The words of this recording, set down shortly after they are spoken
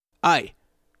Aye,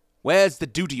 where's the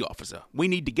duty officer? We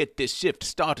need to get this shift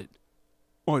started.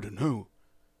 I don't know.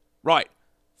 Right,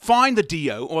 find the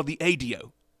DO or the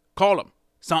ADO. Call him.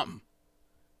 Something.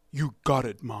 You got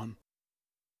it, man.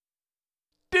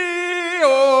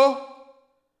 DO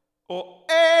or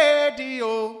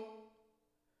ADO.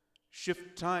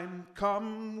 Shift time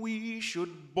come, we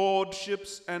should board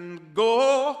ships and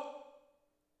go.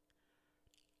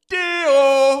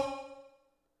 DO.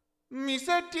 Me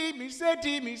say D, me say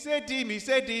D, me say D, me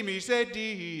say D, me say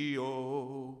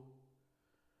DO.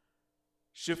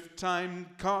 Shift time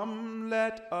come,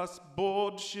 let us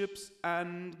board ships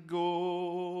and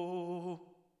go.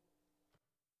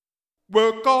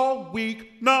 Work all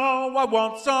week, now I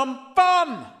want some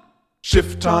fun.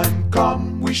 Shift time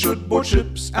come, we should board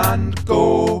ships and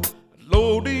go.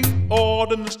 Loading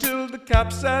ordnance till the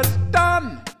cap says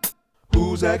done.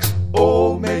 Who's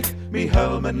XO? Make me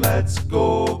helm and let's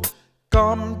go.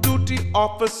 Come duty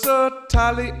officer,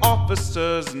 tally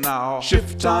officers now.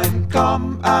 Shift time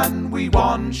come and we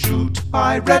want shoot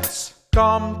pirates.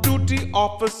 Come duty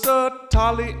officer,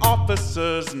 tally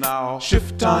officers now.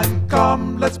 Shift time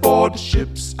come, let's board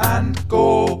ships and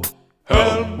go.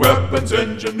 Helm, weapons,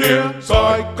 engineer,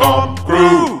 SciComm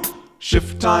crew.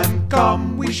 Shift time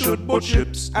come, we should board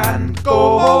ships and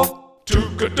go.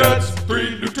 2 cadets, 3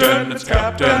 lieutenants,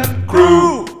 captain,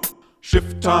 crew.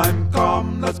 Shift time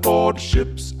come, let's board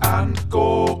ships and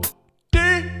go. D,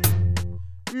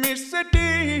 me say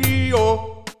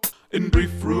D-O. In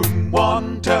brief room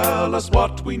 1, tell us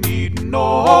what we need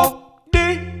know.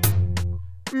 D,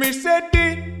 me say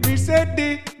D, me say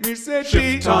D, me say D.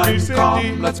 Shift time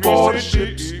come, let's board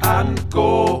ships and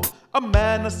go. A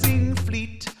menacing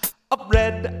fleet of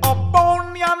red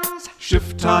Obonians.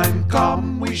 Shift time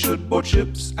come, we should board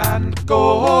ships and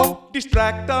go.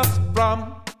 Distract us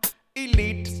from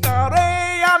elite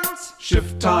Starians.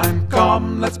 Shift time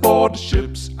come, let's board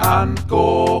ships and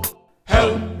go.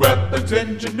 Helm, weapons,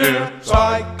 engineer,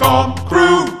 SciComm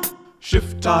crew.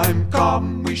 Shift time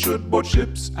come, we should board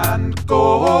ships and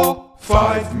go.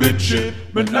 5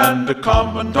 midshipmen and a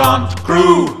commandant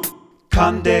crew.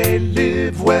 Can they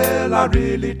live well? I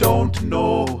really don't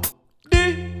know.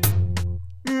 D,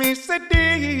 me say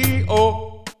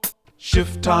D-O.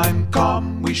 Shift time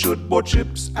come, we should board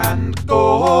ships and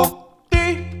go.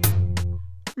 D,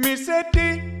 me say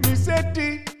D, me say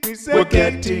D, me say we're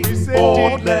getting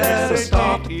bored, let us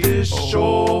start this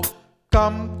show.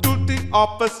 Come duty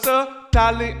officer,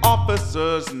 tally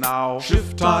officers now.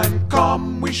 Shift time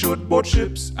come, we should board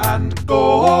ships and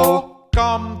go.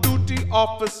 Come duty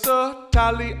officer,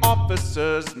 tally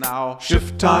officers now.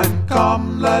 Shift time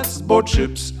come, let's board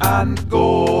ships and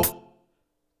go.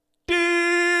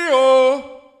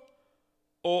 D-O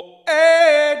or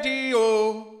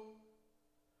A-D-O.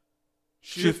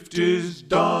 Shift is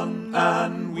done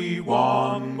and we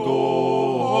want go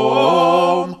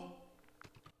home.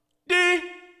 D,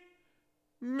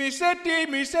 me say D,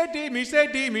 me say D, me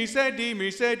say D, me say D,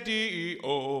 me say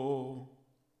D-O.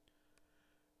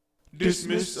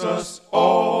 Dismiss us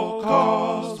all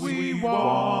 'cause we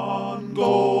want